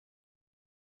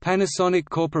Panasonic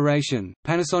Corporation,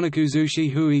 Panasonic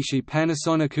Huishi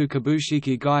Panasonic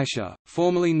Kabushiki Gaisha,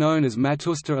 formerly known as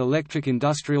Matsushita Electric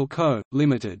Industrial Co.,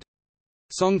 Ltd.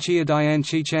 Songchia Dian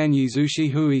Chichan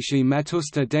Yizushi Huishi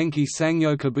Matsushita Denki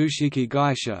Sangyo Kabushiki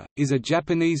Gaisha, is a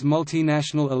Japanese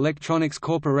multinational electronics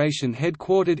corporation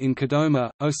headquartered in Kadoma,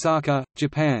 Osaka,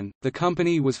 Japan. The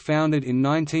company was founded in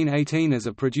 1918 as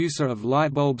a producer of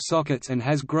light bulb sockets and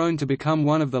has grown to become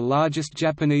one of the largest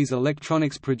Japanese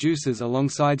electronics producers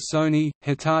alongside Sony,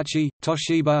 Hitachi,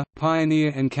 Toshiba,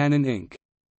 Pioneer and Canon Inc.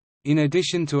 In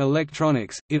addition to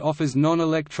electronics, it offers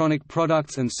non-electronic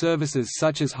products and services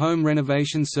such as home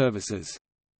renovation services.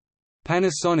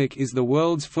 Panasonic is the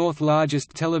world's fourth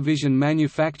largest television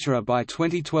manufacturer by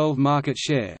 2012 market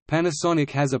share.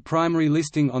 Panasonic has a primary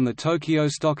listing on the Tokyo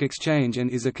Stock Exchange and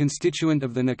is a constituent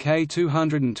of the Nikkei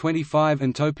 225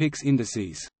 and Topix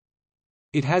indices.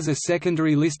 It has a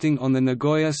secondary listing on the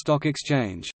Nagoya Stock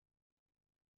Exchange.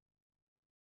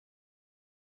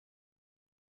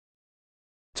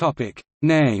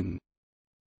 Name.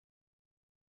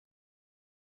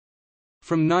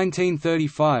 From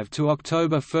 1935 to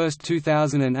October 1,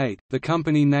 2008, the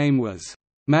company name was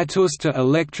Matsushita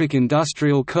Electric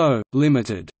Industrial Co.,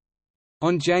 Ltd.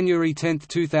 On January 10,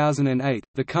 2008,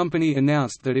 the company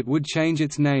announced that it would change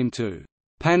its name to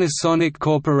Panasonic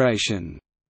Corporation,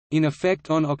 in effect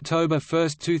on October 1,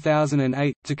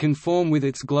 2008, to conform with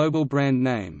its global brand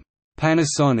name,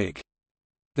 Panasonic.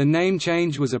 The name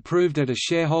change was approved at a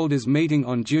shareholders' meeting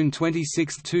on June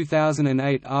 26,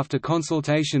 2008 after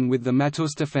consultation with the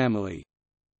Matsushita family.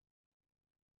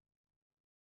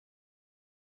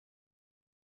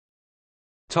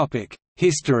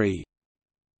 History.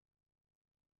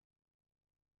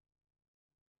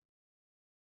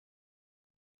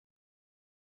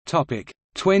 Topic: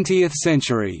 20th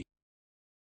century.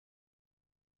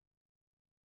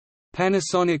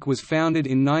 Panasonic was founded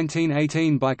in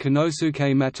 1918 by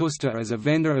Konosuke Matsushita as a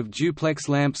vendor of duplex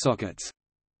lamp sockets.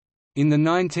 In the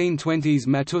 1920s,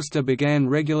 Matsushita began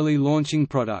regularly launching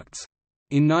products.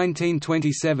 In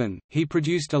 1927, he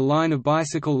produced a line of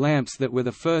bicycle lamps that were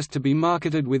the first to be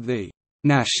marketed with the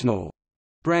National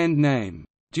brand name.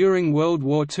 During World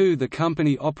War II, the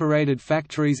company operated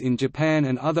factories in Japan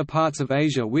and other parts of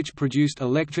Asia which produced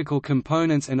electrical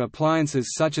components and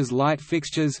appliances such as light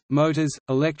fixtures, motors,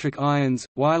 electric irons,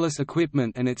 wireless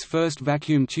equipment, and its first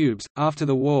vacuum tubes. After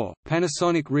the war,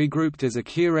 Panasonic regrouped as a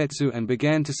Keiretsu and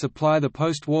began to supply the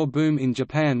post-war boom in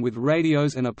Japan with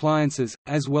radios and appliances,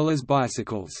 as well as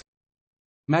bicycles.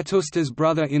 Matsushita's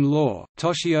brother-in-law,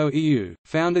 Toshio Iyu,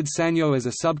 founded Sanyo as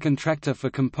a subcontractor for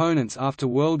components after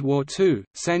World War II.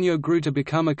 Sanyo grew to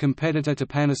become a competitor to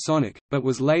Panasonic, but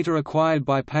was later acquired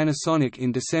by Panasonic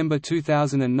in December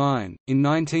 2009. In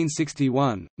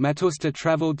 1961, Matsushita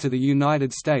traveled to the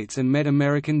United States and met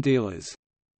American dealers.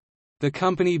 The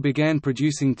company began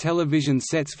producing television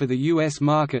sets for the U.S.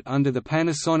 market under the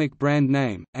Panasonic brand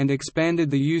name, and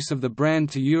expanded the use of the brand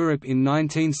to Europe in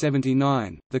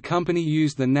 1979. The company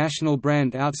used the national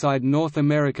brand outside North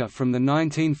America from the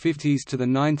 1950s to the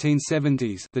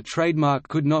 1970s. The trademark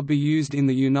could not be used in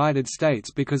the United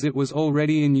States because it was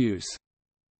already in use.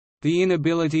 The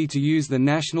inability to use the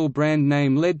national brand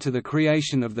name led to the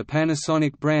creation of the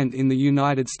Panasonic brand in the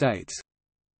United States.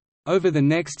 Over the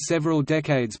next several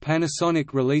decades,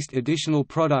 Panasonic released additional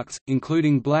products,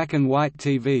 including black and white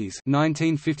TVs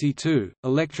 (1952),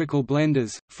 electrical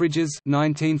blenders, fridges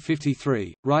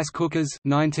 (1953), rice cookers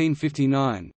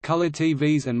 (1959), color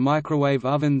TVs and microwave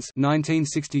ovens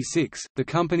 (1966). The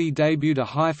company debuted a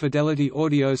high-fidelity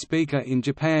audio speaker in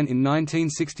Japan in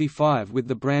 1965 with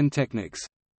the brand Technics.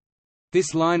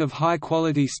 This line of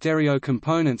high-quality stereo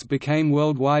components became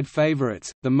worldwide favorites,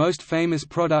 the most famous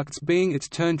products being its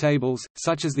turntables,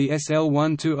 such as the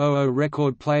SL1200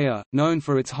 record player, known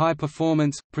for its high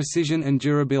performance, precision and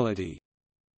durability.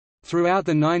 Throughout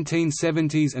the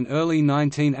 1970s and early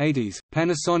 1980s,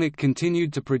 Panasonic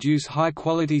continued to produce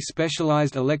high-quality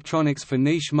specialized electronics for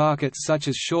niche markets such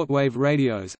as shortwave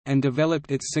radios, and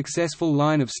developed its successful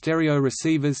line of stereo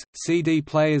receivers, CD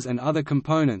players and other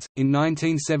components. In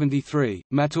 1973,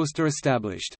 Matsushita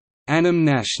established Anam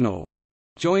National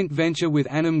joint venture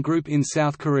with Anam Group in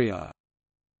South Korea.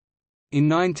 In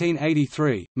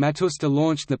 1983, Matsushita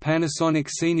launched the Panasonic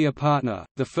Senior Partner,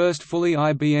 the first fully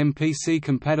IBM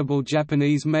PC-compatible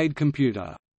Japanese-made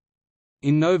computer.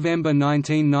 In November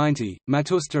 1990,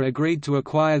 Matsushita agreed to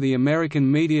acquire the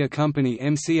American media company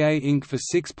MCA Inc. for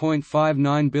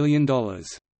 $6.59 billion.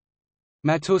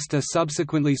 Matsushita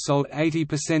subsequently sold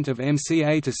 80% of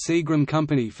MCA to Seagram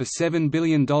Company for $7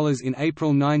 billion in April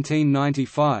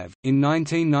 1995. In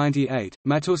 1998,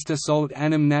 Matsushita sold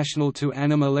Anam National to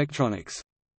Anam Electronics.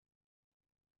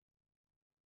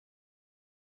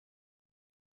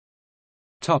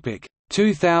 Topic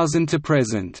 2000 to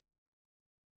present.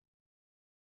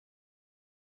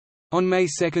 On May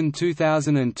 2,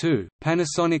 2002,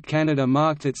 Panasonic Canada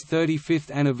marked its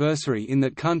 35th anniversary in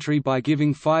that country by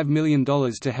giving $5 million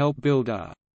to help build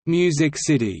a «Music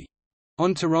City»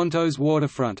 on Toronto's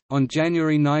waterfront. On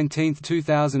January 19,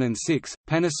 2006,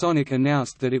 Panasonic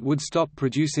announced that it would stop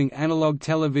producing analog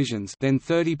televisions, then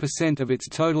 30% of its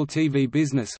total TV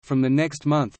business, from the next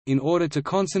month, in order to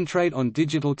concentrate on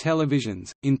digital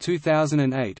televisions. In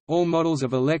 2008, all models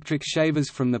of electric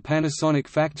shavers from the Panasonic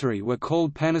factory were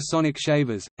called Panasonic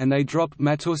shavers, and they dropped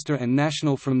Matsushita and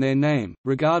National from their name,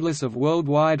 regardless of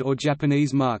worldwide or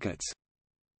Japanese markets.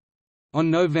 On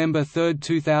November 3,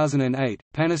 2008,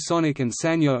 Panasonic and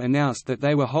Sanyo announced that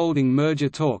they were holding merger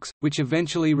talks, which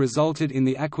eventually resulted in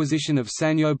the acquisition of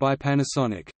Sanyo by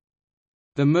Panasonic.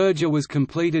 The merger was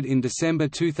completed in December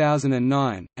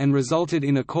 2009, and resulted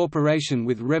in a corporation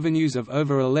with revenues of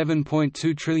over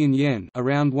 11.2 trillion yen,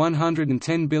 around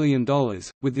 $110 billion,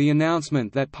 with the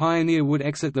announcement that Pioneer would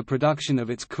exit the production of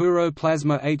its Kuro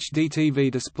Plasma HD TV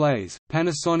displays.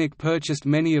 Panasonic purchased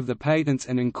many of the patents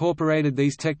and incorporated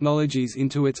these technologies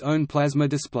into its own plasma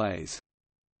displays.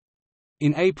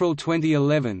 In April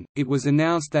 2011, it was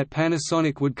announced that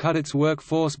Panasonic would cut its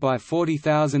workforce by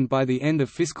 40,000 by the end of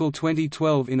fiscal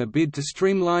 2012 in a bid to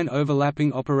streamline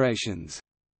overlapping operations.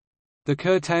 The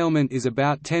curtailment is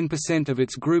about 10% of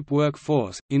its group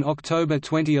workforce. In October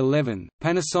 2011,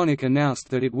 Panasonic announced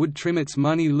that it would trim its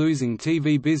money-losing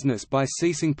TV business by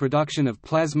ceasing production of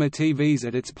plasma TVs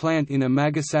at its plant in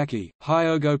Amagasaki,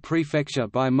 Hyogo Prefecture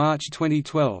by March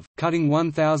 2012, cutting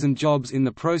 1,000 jobs in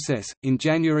the process. In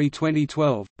January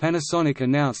 2012, Panasonic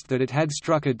announced that it had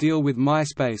struck a deal with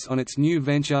MySpace on its new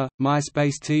venture,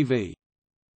 MySpace TV.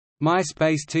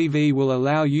 MySpace TV will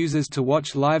allow users to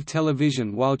watch live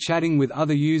television while chatting with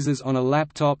other users on a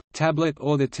laptop, tablet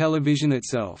or the television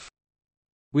itself.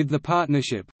 With the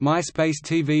partnership, MySpace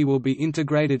TV will be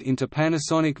integrated into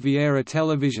Panasonic Viera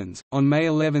televisions. On May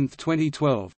 11,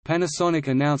 2012, Panasonic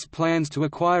announced plans to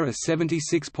acquire a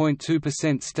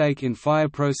 76.2% stake in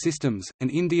FirePro Systems, an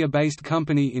India-based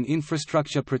company in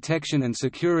infrastructure protection and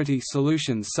security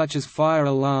solutions such as fire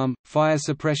alarm, fire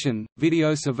suppression,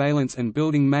 video surveillance and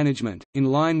building management, in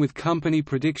line with company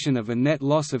prediction of a net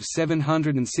loss of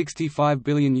 765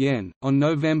 billion yen. On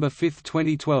November 5,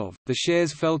 2012, the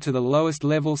shares fell to the lowest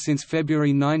level since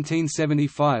February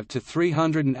 1975 to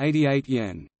 388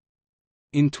 yen.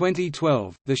 In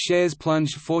 2012, the shares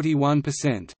plunged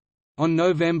 41%. On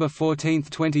November 14,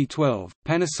 2012,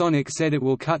 Panasonic said it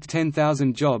will cut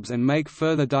 10,000 jobs and make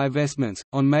further divestments.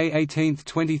 On May 18,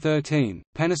 2013,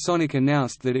 Panasonic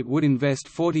announced that it would invest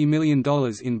 $40 million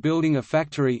in building a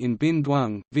factory in Binh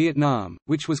Duong, Vietnam,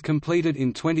 which was completed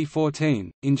in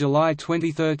 2014. In July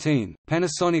 2013,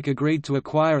 Panasonic agreed to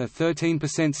acquire a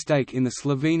 13% stake in the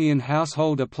Slovenian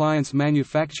household appliance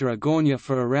manufacturer Gornja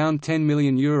for around €10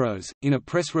 million. In a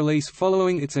press release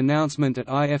following its announcement at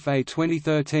IFA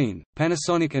 2013,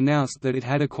 Panasonic announced that it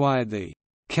had acquired the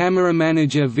Camera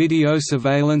Manager video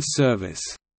surveillance service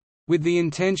with the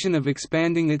intention of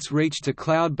expanding its reach to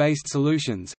cloud-based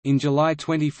solutions. In July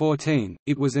 2014,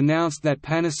 it was announced that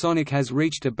Panasonic has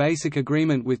reached a basic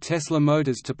agreement with Tesla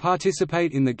Motors to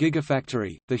participate in the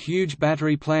Gigafactory, the huge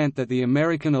battery plant that the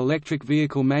American electric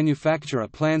vehicle manufacturer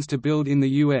plans to build in the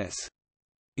US.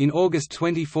 In August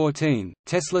 2014,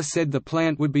 Tesla said the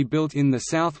plant would be built in the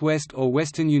southwest or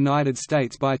western United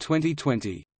States by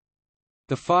 2020.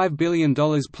 The $5 billion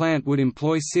plant would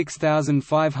employ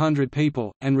 6,500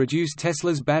 people, and reduce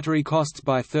Tesla's battery costs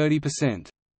by 30%.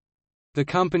 The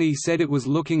company said it was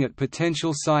looking at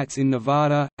potential sites in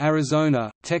Nevada,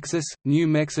 Arizona, Texas, New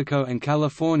Mexico, and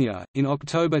California. In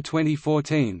October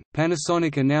 2014,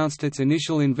 Panasonic announced its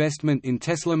initial investment in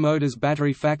Tesla Motors'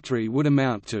 battery factory would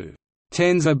amount to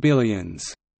tens of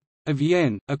billions of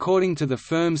yen, according to the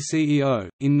firm's CEO.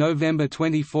 In November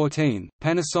 2014,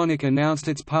 Panasonic announced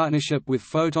its partnership with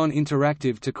Photon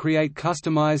Interactive to create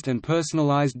customized and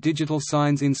personalized digital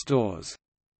signs in stores.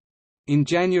 In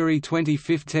January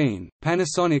 2015,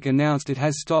 Panasonic announced it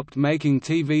has stopped making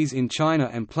TVs in China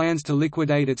and plans to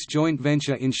liquidate its joint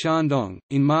venture in Shandong.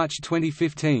 In March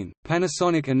 2015,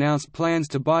 Panasonic announced plans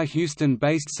to buy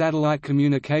Houston-based satellite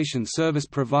communication service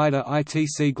provider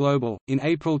ITC Global. In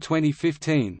April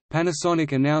 2015,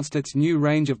 Panasonic announced its new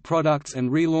range of products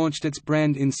and relaunched its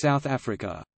brand in South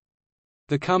Africa.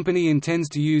 The company intends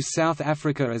to use South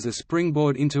Africa as a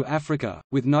springboard into Africa,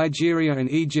 with Nigeria and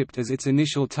Egypt as its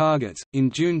initial targets. In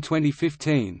June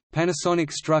 2015,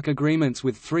 Panasonic struck agreements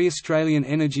with 3 Australian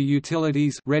energy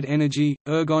utilities, Red Energy,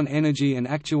 Ergon Energy, and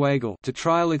Actuagal, to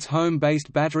trial its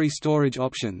home-based battery storage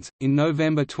options. In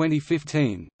November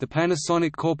 2015, the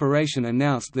Panasonic Corporation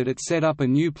announced that it set up a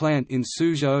new plant in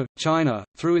Suzhou, China,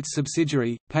 through its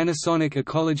subsidiary, Panasonic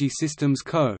Ecology Systems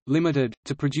Co., Limited,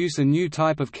 to produce a new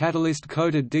type of catalyst-coated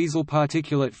diesel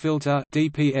particulate filter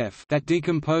 (DPF) that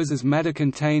decomposes matter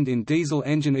contained in diesel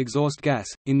engine exhaust gas.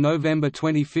 In November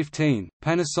 2015,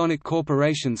 Panasonic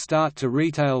Corporation started to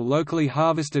retail locally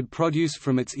harvested produce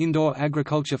from its indoor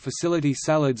agriculture facility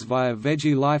Salads via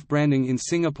Veggie Life branding in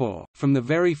Singapore, from the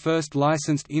very first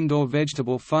licensed indoor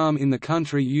vegetable farm in the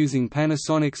country using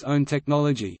Panasonic's own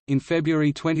technology. In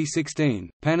February 2016,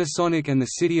 Panasonic and the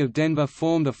City of Denver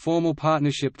formed a formal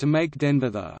partnership to make Denver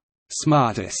the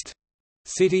smartest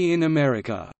city in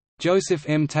America. Joseph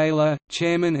M. Taylor,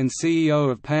 chairman and CEO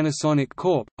of Panasonic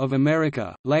Corp. of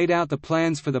America, laid out the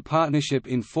plans for the partnership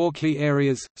in 4 key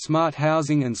areas: smart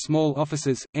housing and small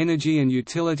offices, energy and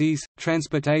utilities,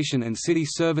 transportation and city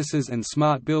services, and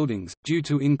smart buildings. Due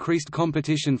to increased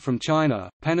competition from China,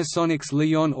 Panasonic's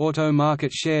Lyon auto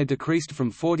market share decreased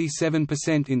from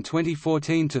 47% in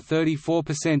 2014 to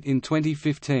 34% in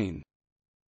 2015.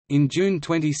 In June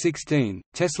 2016,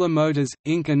 Tesla Motors,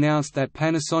 Inc. announced that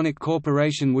Panasonic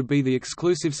Corporation would be the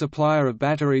exclusive supplier of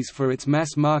batteries for its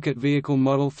mass-market vehicle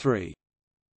Model 3.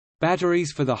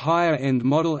 Batteries for the higher-end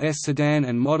Model S sedan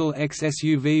and Model X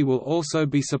SUV will also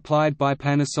be supplied by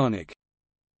Panasonic.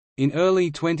 In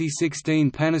early 2016,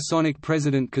 Panasonic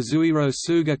President Kazuhiro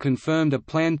Suga confirmed a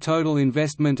planned total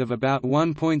investment of about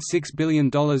 $1.6 billion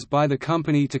by the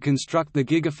company to construct the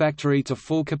Gigafactory to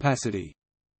full capacity.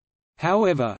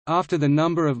 However, after the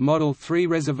number of Model 3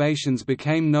 reservations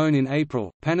became known in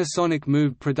April, Panasonic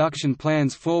moved production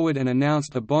plans forward and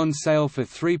announced a bond sale for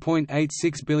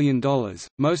 $3.86 billion,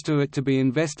 most of it to be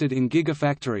invested in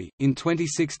Gigafactory. In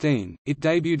 2016, it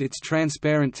debuted its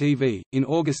transparent TV. In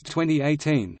August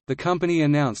 2018, the company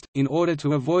announced, in order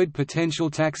to avoid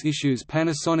potential tax issues,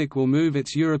 Panasonic will move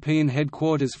its European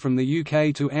headquarters from the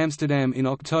UK to Amsterdam in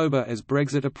October as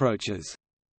Brexit approaches.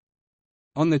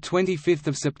 On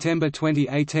 25 September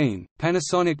 2018,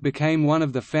 Panasonic became one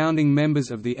of the founding members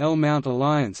of the L-mount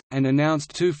Alliance, and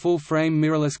announced 2 full-frame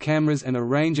mirrorless cameras and a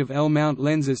range of L-mount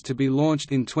lenses to be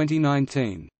launched in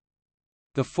 2019.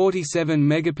 The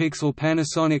 47-megapixel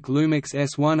Panasonic Lumix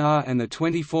S1R and the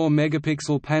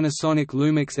 24-megapixel Panasonic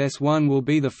Lumix S1 will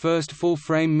be the first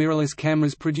full-frame mirrorless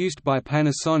cameras produced by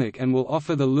Panasonic and will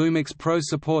offer the Lumix Pro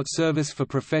support service for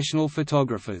professional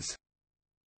photographers.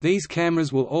 These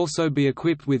cameras will also be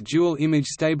equipped with dual image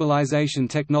stabilization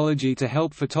technology to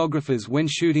help photographers when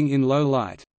shooting in low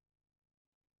light.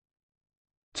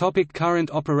 Current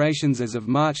operations. As of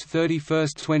March 31,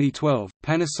 2012,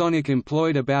 Panasonic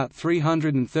employed about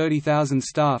 330,000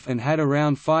 staff and had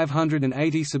around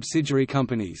 580 subsidiary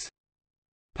companies.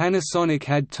 Panasonic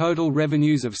had total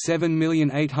revenues of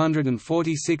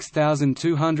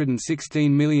 7,846,216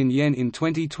 million yen in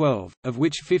 2012, of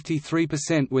which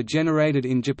 53% were generated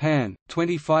in Japan,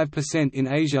 25% in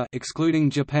Asia excluding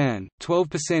Japan,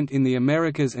 12% in the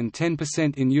Americas and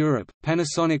 10% in Europe.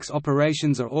 Panasonic's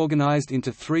operations are organized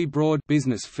into 3 broad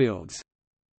business fields: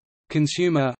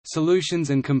 consumer,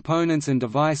 solutions and components and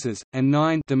devices, and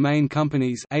 9 domain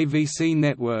companies AVC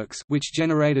networks, which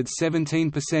generated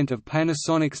 17% of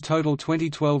Panasonic's total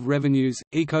 2012 revenues,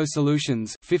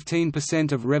 eco-solutions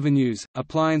 15% of revenues,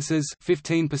 appliances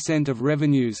 15% of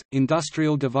revenues,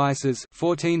 industrial devices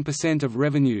 14% of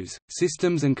revenues,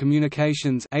 systems and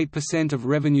communications 8% of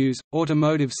revenues,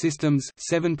 automotive systems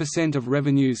 7% of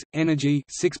revenues, energy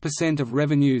 6% of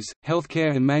revenues,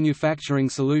 healthcare and manufacturing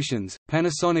solutions.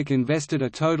 Panasonic invested a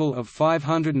total of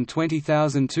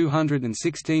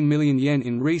 520,216 million yen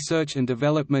in research and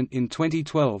development in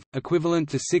 2012, equivalent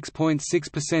to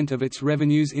 6.6% of its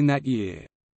revenues in that year.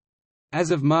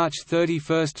 As of March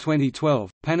 31,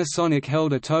 2012, Panasonic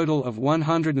held a total of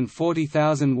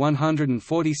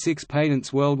 140,146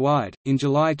 patents worldwide. In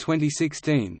July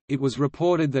 2016, it was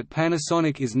reported that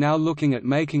Panasonic is now looking at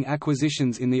making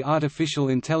acquisitions in the artificial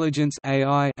intelligence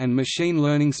 (AI) and machine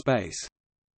learning space.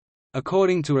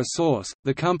 According to a source,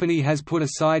 the company has put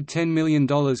aside $10 million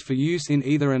for use in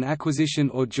either an acquisition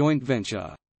or joint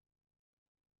venture.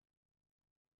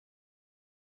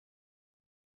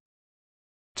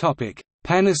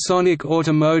 Panasonic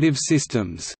Automotive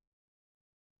Systems.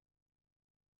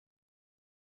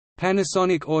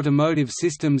 Panasonic Automotive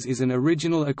Systems is an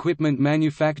original equipment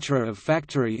manufacturer of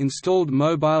factory-installed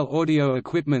mobile audio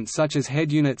equipment such as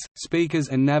head units, speakers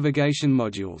and navigation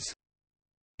modules.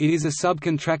 It is a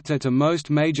subcontractor to most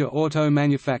major auto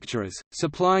manufacturers,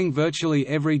 supplying virtually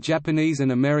every Japanese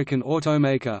and American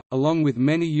automaker, along with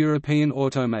many European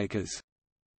automakers.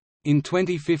 In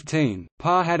 2015,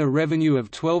 PA had a revenue of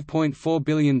 $12.4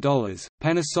 billion.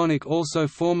 Panasonic also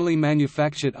formerly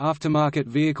manufactured aftermarket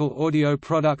vehicle audio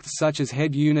products such as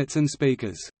head units and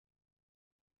speakers.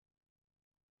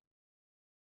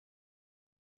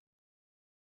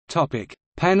 Topic: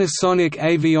 Panasonic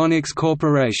Avionics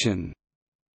Corporation.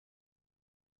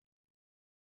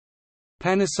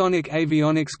 Panasonic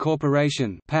Avionics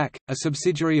Corporation (PAC), a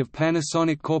subsidiary of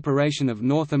Panasonic Corporation of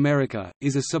North America,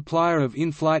 is a supplier of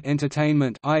in-flight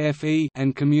entertainment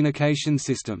and communication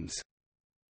systems.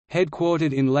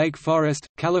 Headquartered in Lake Forest,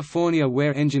 California,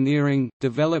 where engineering,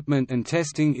 development and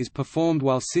testing is performed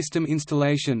while system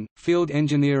installation, field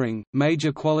engineering,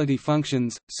 major quality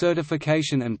functions,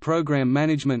 certification and program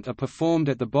management are performed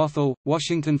at the Bothell,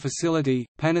 Washington facility.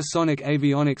 Panasonic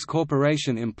Avionics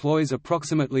Corporation employs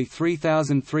approximately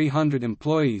 3,300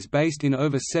 employees based in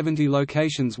over 70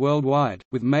 locations worldwide,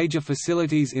 with major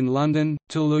facilities in London,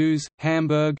 Toulouse,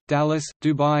 Hamburg, Dallas,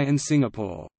 Dubai and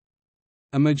Singapore.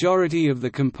 A majority of the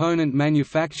component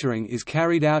manufacturing is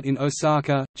carried out in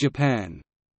Osaka, Japan.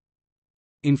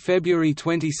 In February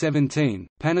 2017,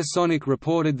 Panasonic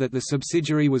reported that the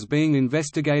subsidiary was being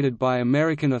investigated by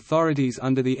American authorities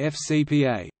under the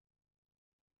FCPA.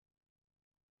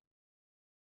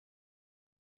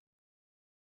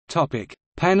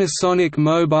 Panasonic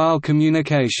Mobile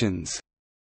Communications.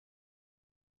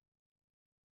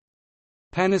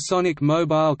 Panasonic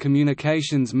Mobile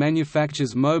Communications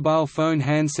manufactures mobile phone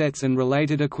handsets and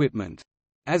related equipment.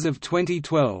 As of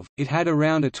 2012, it had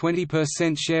around a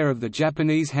 20% share of the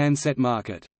Japanese handset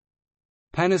market.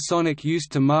 Panasonic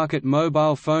used to market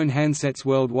mobile phone handsets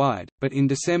worldwide, but in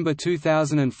December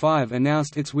 2005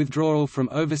 announced its withdrawal from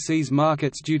overseas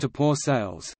markets due to poor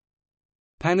sales.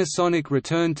 Panasonic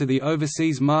returned to the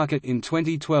overseas market in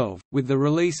 2012, with the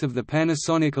release of the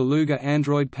Panasonic Aluga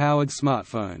Android-powered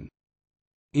smartphone.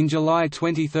 In July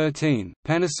 2013,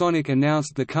 Panasonic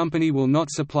announced the company will not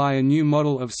supply a new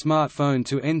model of smartphone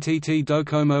to NTT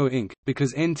Docomo Inc.,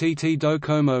 because NTT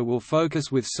Docomo will focus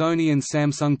with Sony and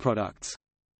Samsung products.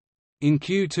 In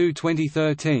Q2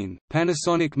 2013,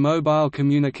 Panasonic Mobile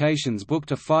Communications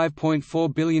booked a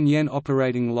 5.4 billion yen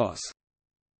operating loss.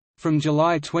 From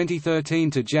July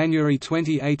 2013 to January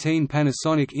 2018,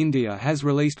 Panasonic India has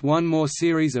released one more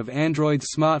series of Android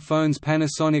smartphones,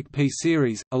 Panasonic P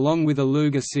series, along with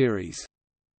Aluga series.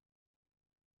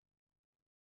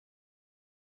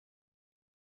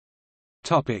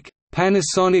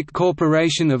 Panasonic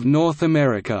Corporation of North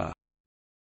America.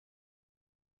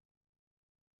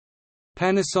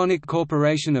 Panasonic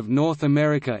Corporation of North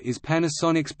America is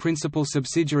Panasonic's principal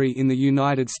subsidiary in the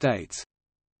United States.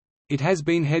 It has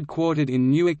been headquartered in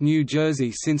Newark, New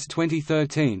Jersey since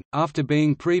 2013, after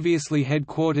being previously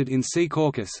headquartered in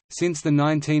Secaucus. Since the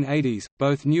 1980s,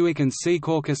 both Newark and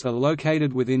Secaucus are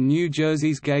located within New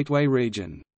Jersey's Gateway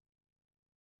region.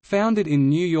 Founded in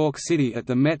New York City at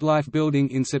the MetLife Building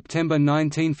in September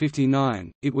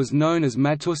 1959, it was known as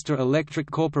Matsushita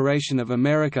Electric Corporation of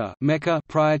America (MECA)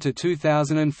 prior to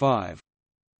 2005.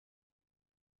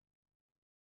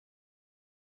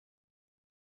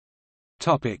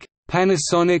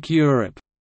 Panasonic Europe.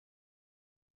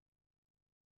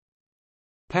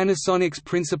 Panasonic's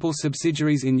principal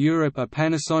subsidiaries in Europe are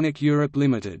Panasonic Europe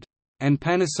Limited and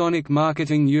Panasonic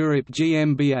Marketing Europe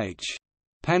GmbH.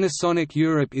 Panasonic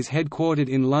Europe is headquartered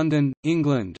in London,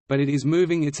 England, but it is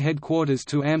moving its headquarters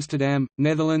to Amsterdam,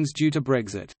 Netherlands due to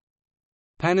Brexit.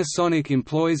 Panasonic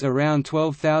employs around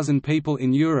 12,000 people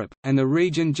in Europe, and the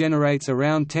region generates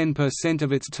around 10%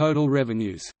 of its total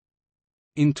revenues.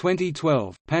 In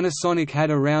 2012, Panasonic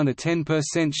had around a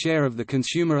 10% share of the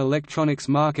consumer electronics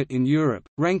market in Europe,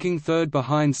 ranking third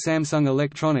behind Samsung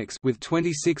Electronics with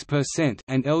 26%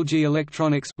 and LG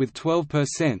Electronics with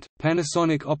 12%.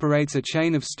 Panasonic operates a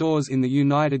chain of stores in the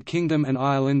United Kingdom and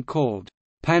Ireland called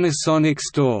Panasonic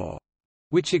Store,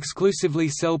 which exclusively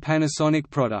sell Panasonic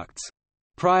products.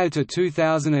 Prior to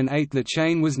 2008, the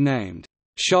chain was named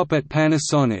Shop at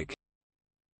Panasonic.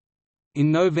 In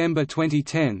November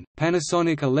 2010,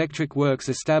 Panasonic Electric Works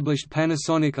established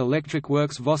Panasonic Electric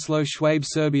Works Vossloh Schwabe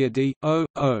Serbia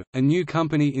d.o.o., a new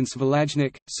company in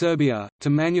Svilajnac, Serbia, to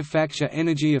manufacture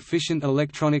energy-efficient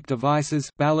electronic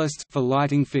devices ballasts for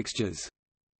lighting fixtures.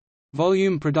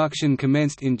 Volume production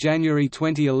commenced in January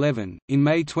 2011. In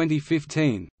May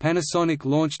 2015, Panasonic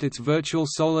launched its virtual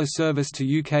solar service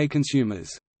to UK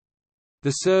consumers.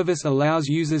 The service allows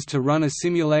users to run a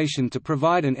simulation to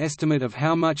provide an estimate of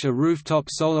how much a rooftop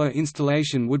solar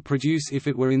installation would produce if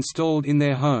it were installed in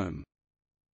their home.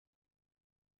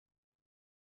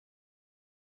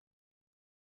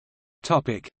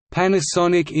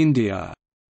 Panasonic India.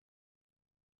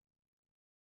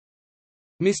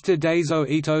 Mr. Daiso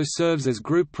Ito serves as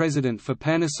Group President for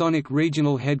Panasonic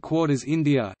Regional Headquarters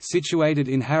India, situated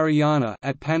in Haryana,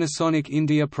 at Panasonic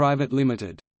India Private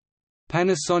Limited.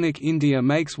 Panasonic India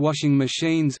makes washing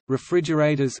machines,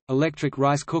 refrigerators, electric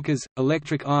rice cookers,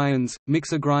 electric irons,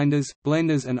 mixer grinders,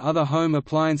 blenders and other home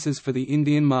appliances for the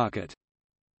Indian market.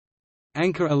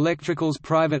 Anchor Electricals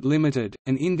Private Limited,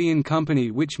 an Indian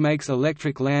company which makes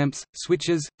electric lamps,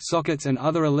 switches, sockets and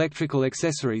other electrical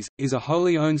accessories, is a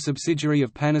wholly owned subsidiary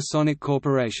of Panasonic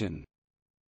Corporation.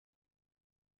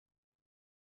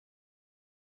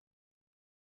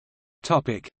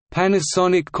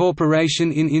 Panasonic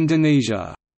Corporation in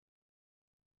Indonesia.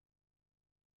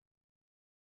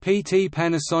 PT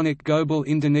Panasonic Global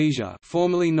Indonesia,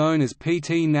 formerly known as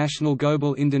PT National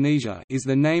Global Indonesia, is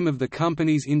the name of the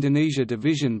company's Indonesia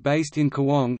division based in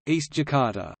Cawang, East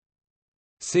Jakarta.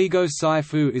 Sigo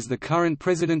Saifu is the current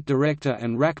president director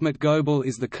and Rahmat Gobel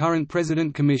is the current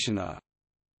president commissioner.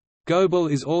 Gobel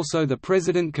is also the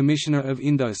president commissioner of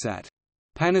Indosat.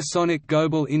 Panasonic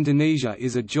Global Indonesia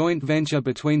is a joint venture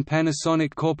between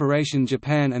Panasonic Corporation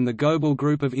Japan and the Gobel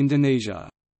Group of Indonesia.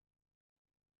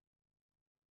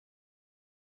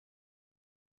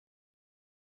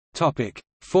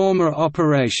 Former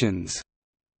operations.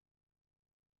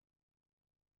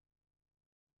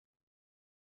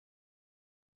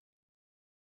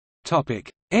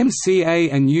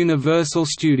 MCA and Universal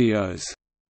Studios.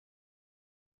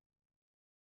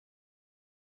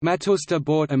 Matsushita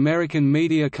bought American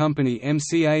media company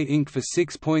MCA Inc. for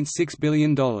 $6.6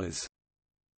 billion.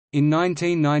 In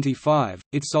 1995,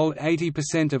 it sold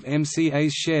 80% of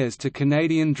MCA's shares to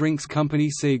Canadian drinks company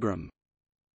Seagram.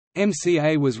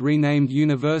 MCA was renamed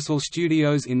Universal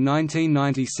Studios in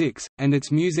 1996, and its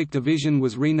music division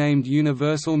was renamed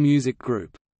Universal Music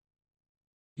Group.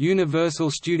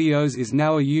 Universal Studios is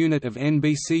now a unit of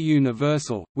NBC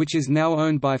Universal, which is now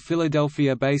owned by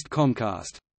Philadelphia-based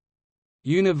Comcast.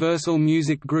 Universal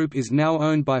Music Group is now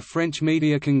owned by French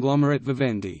media conglomerate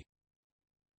Vivendi.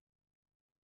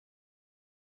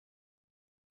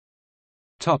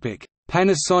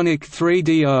 Panasonic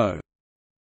 3DO.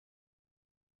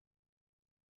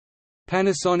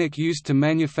 Panasonic used to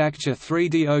manufacture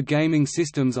 3DO gaming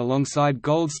systems alongside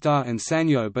Gold Star and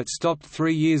Sanyo but stopped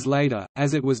 3 years later,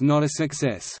 as it was not a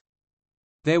success.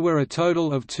 There were a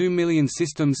total of 2 million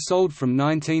systems sold from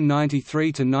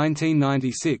 1993 to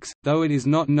 1996, though it is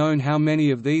not known how many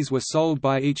of these were sold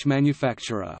by each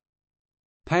manufacturer.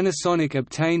 Panasonic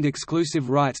obtained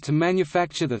exclusive rights to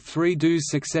manufacture the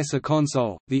 3DO's successor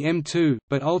console, the M2,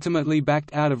 but ultimately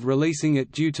backed out of releasing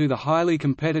it due to the highly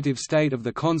competitive state of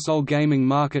the console gaming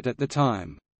market at the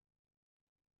time.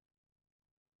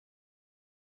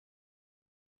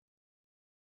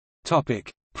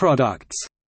 Products.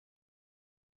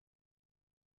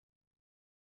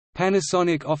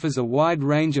 Panasonic offers a wide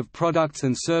range of products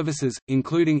and services,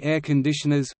 including air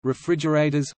conditioners,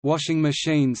 refrigerators, washing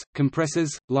machines,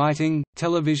 compressors, lighting,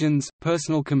 televisions,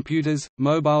 personal computers,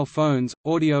 mobile phones,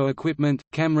 audio equipment,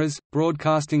 cameras,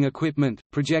 broadcasting equipment,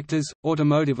 projectors,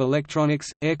 automotive electronics,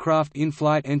 aircraft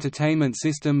in-flight entertainment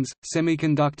systems,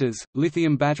 semiconductors,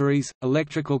 lithium batteries,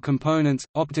 electrical components,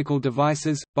 optical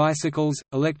devices, bicycles,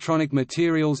 electronic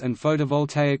materials and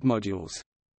photovoltaic modules.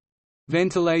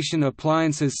 Ventilation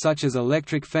appliances such as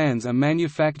electric fans are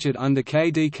manufactured under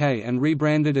KDK and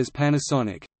rebranded as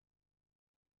Panasonic.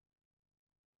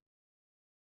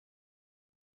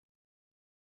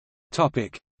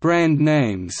 Brand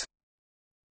names.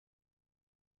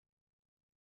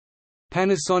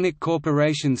 Panasonic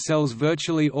Corporation sells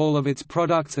virtually all of its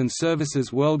products and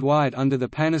services worldwide under the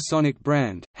Panasonic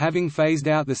brand, having phased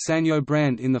out the Sanyo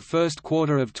brand in the first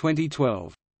quarter of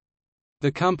 2012.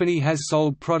 The company has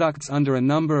sold products under a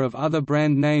number of other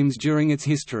brand names during its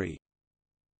history.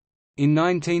 In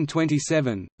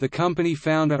 1927, the company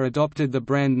founder adopted the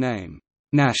brand name,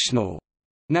 National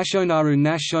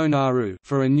Nationaru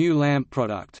for a new lamp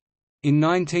product. In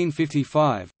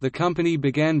 1955, the company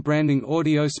began branding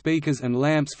audio speakers and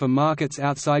lamps for markets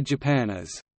outside Japan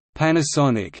as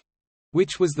Panasonic,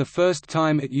 which was the first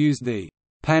time it used the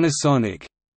Panasonic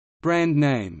brand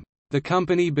name. The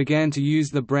company began to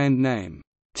use the brand name,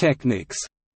 Technics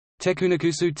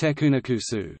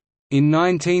Tekunakusu, in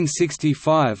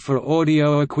 1965 for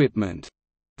audio equipment.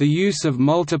 The use of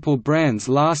multiple brands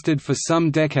lasted for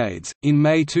some decades. In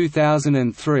May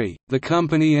 2003, the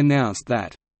company announced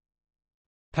that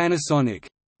Panasonic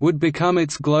would become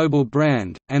its global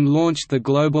brand, and launched the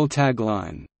global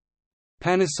tagline,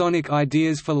 Panasonic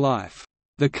Ideas for Life.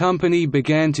 The company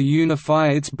began to unify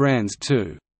its brands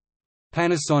to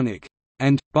Panasonic,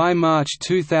 and, by March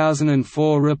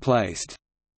 2004 replaced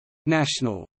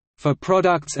National for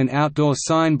products and outdoor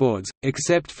signboards,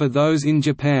 except for those in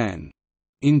Japan.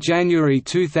 In January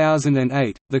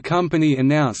 2008, the company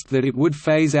announced that it would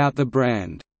phase out the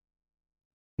brand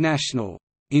National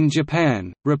in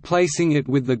Japan, replacing it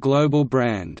with the global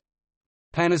brand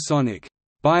Panasonic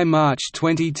by March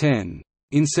 2010.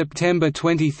 In September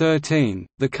 2013,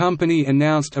 the company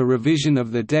announced a revision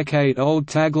of the decade-old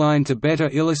tagline to better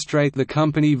illustrate the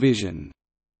company vision.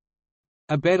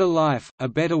 A Better Life, A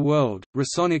Better World.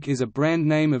 Resonic is a brand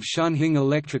name of Shunhing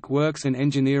Electric Works and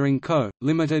Engineering Co.,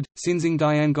 Limited, Xinzing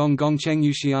Diangong Gongcheng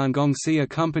Yushian Gongxi, a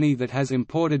company that has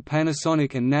imported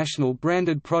Panasonic and National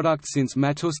branded products since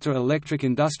Matsushita Electric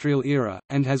Industrial era,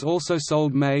 and has also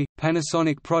sold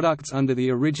Panasonic products under the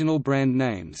original brand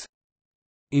names.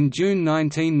 In June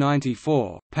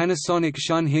 1994, Panasonic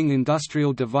Shunhing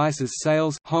Industrial Devices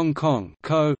Sales Hong Kong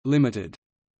Co., Limited.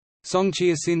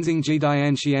 Songqia Xinzing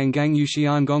Jidian Xiangang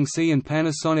Yushian Gongxi and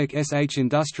Panasonic SH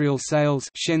Industrial Sales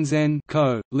Shenzhen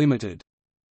Co., Limited.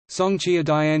 Songqia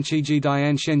Dianqi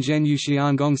Jidian Shenzhen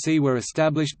Yushian Gongxi were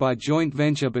established by joint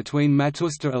venture between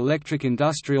Matsushita Electric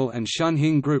Industrial and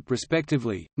Shunhing Group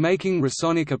respectively, making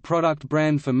Resonic a product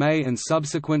brand for May and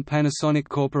subsequent Panasonic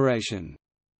Corporation.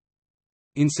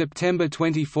 In September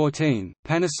 2014,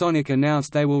 Panasonic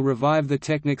announced they will revive the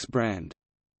Technics brand.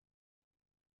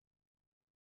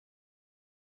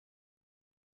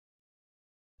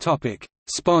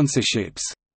 Sponsorships.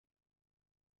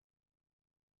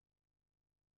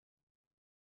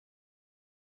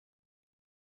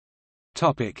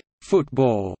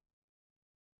 Football.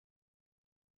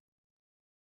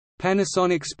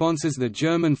 Panasonic sponsors the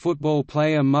German football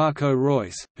player Marco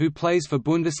Reus, who plays for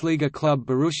Bundesliga club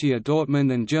Borussia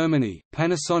Dortmund and Germany.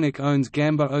 Panasonic owns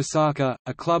Gamba Osaka,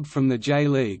 a club from the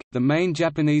J-League, the main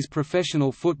Japanese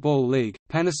professional football league.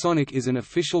 Panasonic is an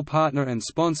official partner and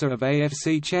sponsor of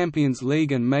AFC Champions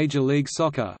League and Major League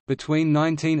Soccer. Between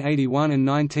 1981 and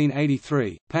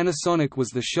 1983, Panasonic was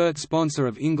the shirt sponsor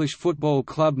of English football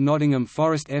club Nottingham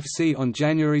Forest FC. On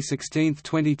January 16,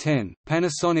 2010,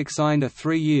 Panasonic signed a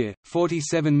 3-year,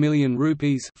 ₹47 million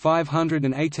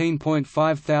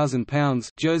 (518.5 thousand pounds)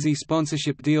 jersey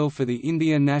sponsorship deal for the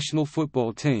India national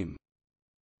football team.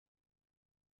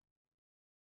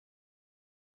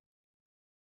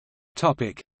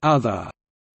 Other.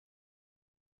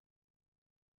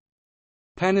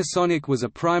 Panasonic was a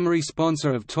primary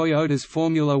sponsor of Toyota's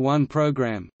Formula One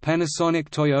program, Panasonic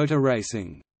Toyota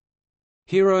Racing.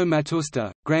 Hiro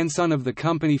Matsushita, grandson of the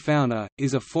company founder,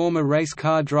 is a former race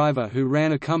car driver who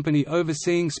ran a company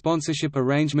overseeing sponsorship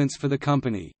arrangements for the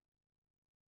company.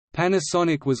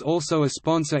 Panasonic was also a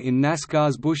sponsor in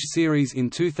NASCAR's Busch Series in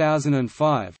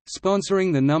 2005,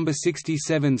 sponsoring the number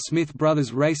 67 Smith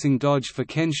Brothers Racing Dodge for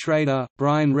Ken Schrader,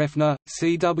 Brian Refner,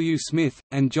 C.W. Smith,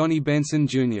 and Johnny Benson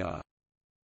Jr.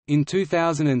 In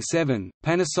 2007,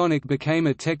 Panasonic became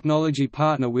a technology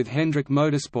partner with Hendrick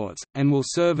Motorsports, and will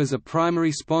serve as a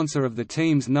primary sponsor of the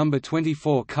team's number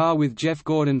 24 car with Jeff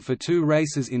Gordon for 2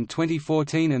 races in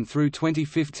 2014 and through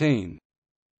 2015.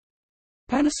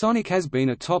 Panasonic has been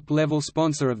a top-level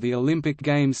sponsor of the Olympic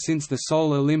Games since the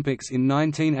Seoul Olympics in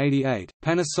 1988.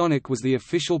 Panasonic was the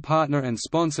official partner and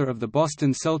sponsor of the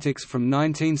Boston Celtics from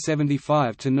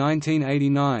 1975 to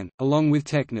 1989, along with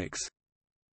Technics.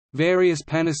 Various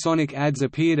Panasonic ads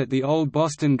appeared at the Old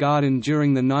Boston Garden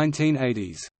during the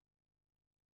 1980s.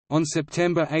 On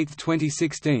September 8,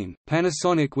 2016,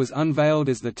 Panasonic was unveiled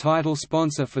as the title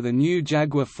sponsor for the new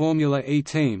Jaguar Formula E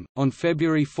team. On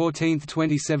February 14,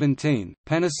 2017,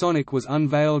 Panasonic was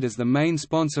unveiled as the main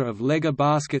sponsor of Lega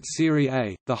Basket Serie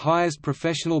A, the highest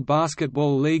professional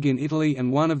basketball league in Italy and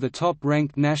one of the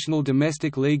top-ranked national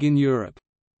domestic league in Europe.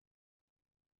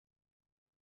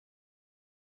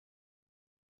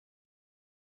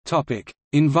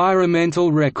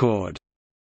 Environmental record.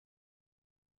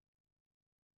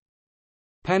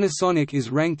 Panasonic is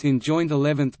ranked in joint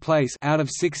 11th place out of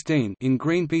 16 in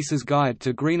Greenpeace's Guide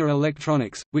to Greener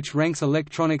Electronics, which ranks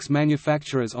electronics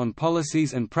manufacturers on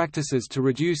policies and practices to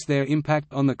reduce their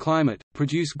impact on the climate,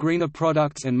 produce greener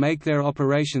products and make their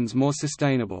operations more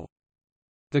sustainable.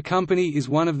 The company is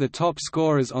one of the top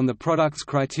scorers on the products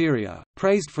criteria,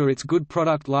 praised for its good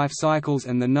product life cycles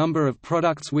and the number of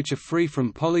products which are free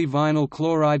from polyvinyl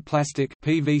chloride plastic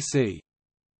 (PVC).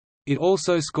 It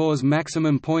also scores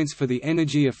maximum points for the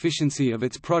energy efficiency of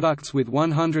its products, with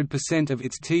 100% of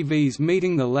its TVs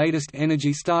meeting the latest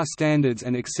Energy Star standards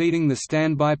and exceeding the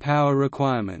standby power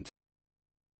requirement.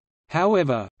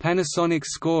 However,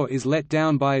 Panasonic's score is let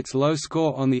down by its low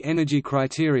score on the energy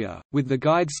criteria, with the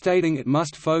guide stating it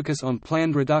must focus on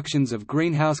planned reductions of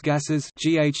greenhouse gases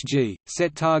 (GHG),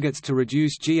 set targets to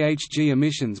reduce GHG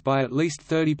emissions by at least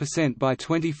 30% by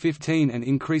 2015 and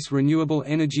increase renewable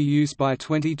energy use by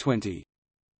 2020.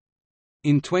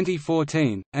 In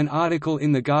 2014, an article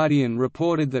in The Guardian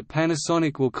reported that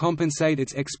Panasonic will compensate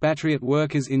its expatriate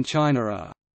workers in China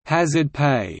a hazard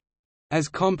pay as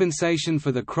compensation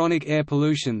for the chronic air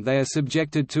pollution they are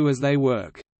subjected to as they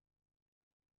work.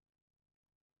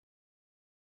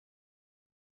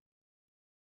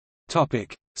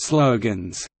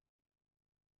 Slogans.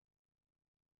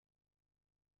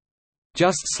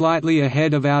 Just slightly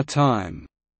ahead of our time.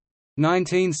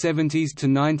 1970s to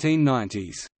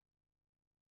 1990s.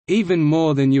 Even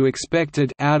more than you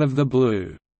expected, out of the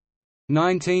blue.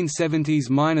 1970s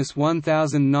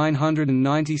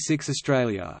 -1996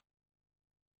 Australia.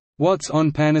 What's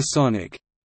on Panasonic?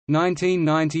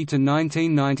 1990 to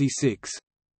 1996.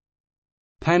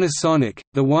 Panasonic,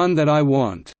 the one that I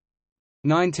want.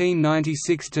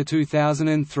 1996 to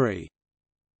 2003.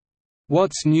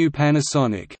 What's new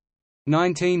Panasonic?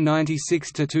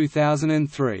 1996 to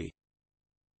 2003.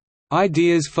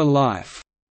 Ideas for Life.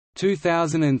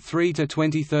 2003 to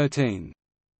 2013.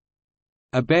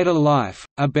 A Better Life,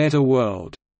 a Better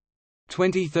World.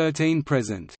 2013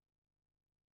 present.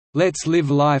 Let's Live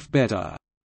Life Better.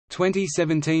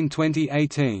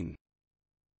 2017-2018.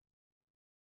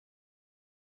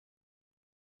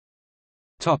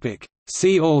 Topic.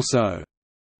 See also.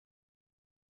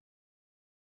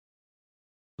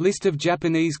 List of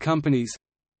Japanese companies.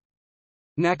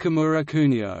 Nakamura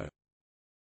Kunio.